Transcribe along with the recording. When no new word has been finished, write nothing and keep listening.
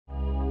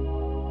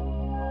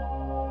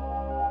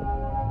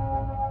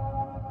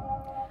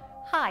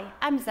Hi,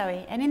 I'm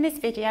Zoe, and in this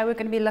video we're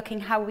going to be looking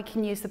how we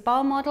can use the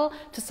bar model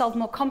to solve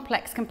more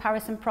complex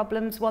comparison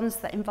problems, ones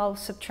that involve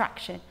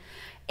subtraction.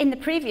 In the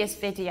previous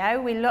video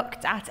we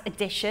looked at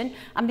addition,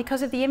 and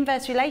because of the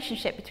inverse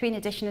relationship between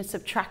addition and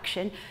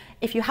subtraction,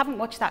 if you haven't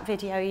watched that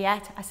video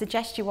yet, I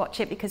suggest you watch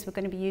it because we're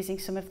going to be using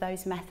some of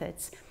those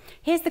methods.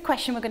 Here's the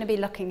question we're going to be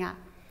looking at.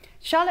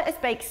 Charlotte has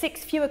baked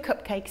 6 fewer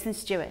cupcakes than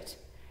Stuart.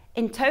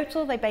 In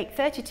total they baked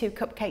 32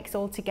 cupcakes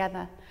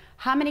altogether.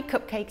 How many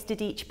cupcakes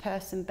did each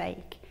person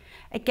bake?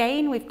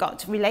 Again, we've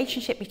got a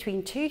relationship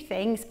between two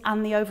things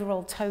and the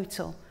overall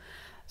total.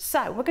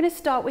 So we're going to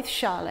start with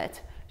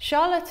Charlotte.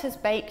 Charlotte has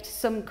baked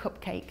some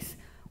cupcakes.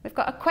 We've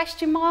got a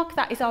question mark,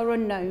 that is our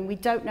unknown. We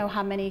don't know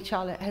how many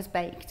Charlotte has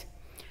baked.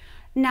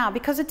 Now,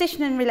 because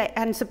addition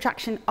and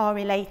subtraction are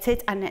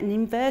related and an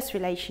inverse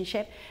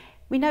relationship,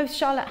 we know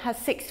Charlotte has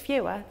 6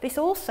 fewer. This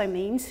also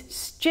means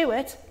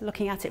Stuart,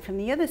 looking at it from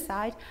the other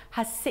side,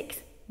 has 6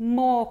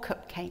 more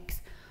cupcakes.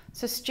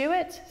 So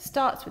Stuart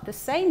starts with the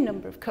same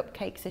number of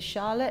cupcakes as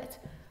Charlotte,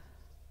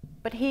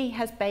 but he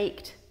has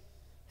baked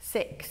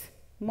 6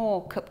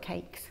 more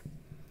cupcakes.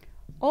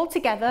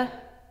 Altogether,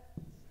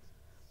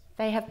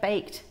 they have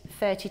baked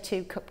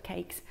 32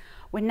 cupcakes.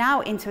 We're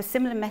now into a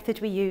similar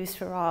method we use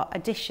for our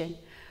addition.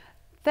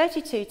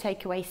 32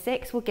 take away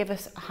 6 will give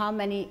us how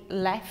many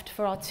left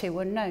for our 2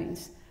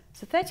 unknowns.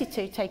 So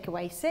 32 take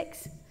away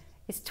 6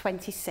 is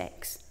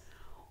 26.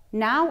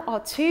 Now our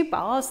 2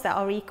 bars that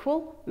are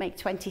equal make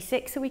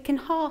 26, so we can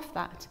half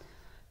that.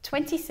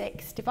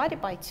 26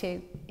 divided by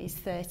 2 is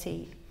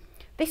 13.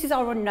 This is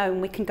our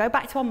unknown. We can go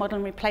back to our model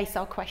and replace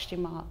our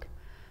question mark.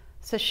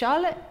 So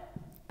Charlotte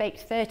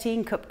baked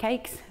 13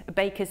 cupcakes, a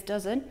baker's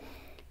dozen,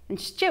 and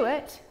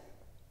Stuart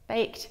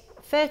baked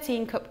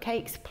 13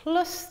 cupcakes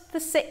plus the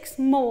 6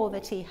 more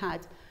that he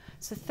had.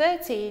 So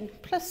 13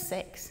 plus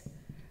 6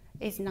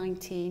 is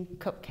 19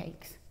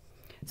 cupcakes.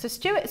 So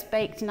Stuart has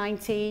baked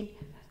 19,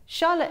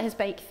 Charlotte has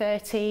baked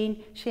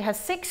 13, she has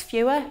 6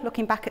 fewer,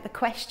 looking back at the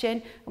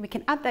question, and we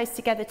can add those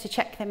together to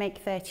check they make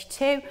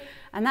 32,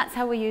 and that's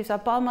how we use our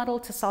bar model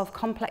to solve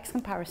complex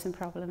comparison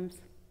problems.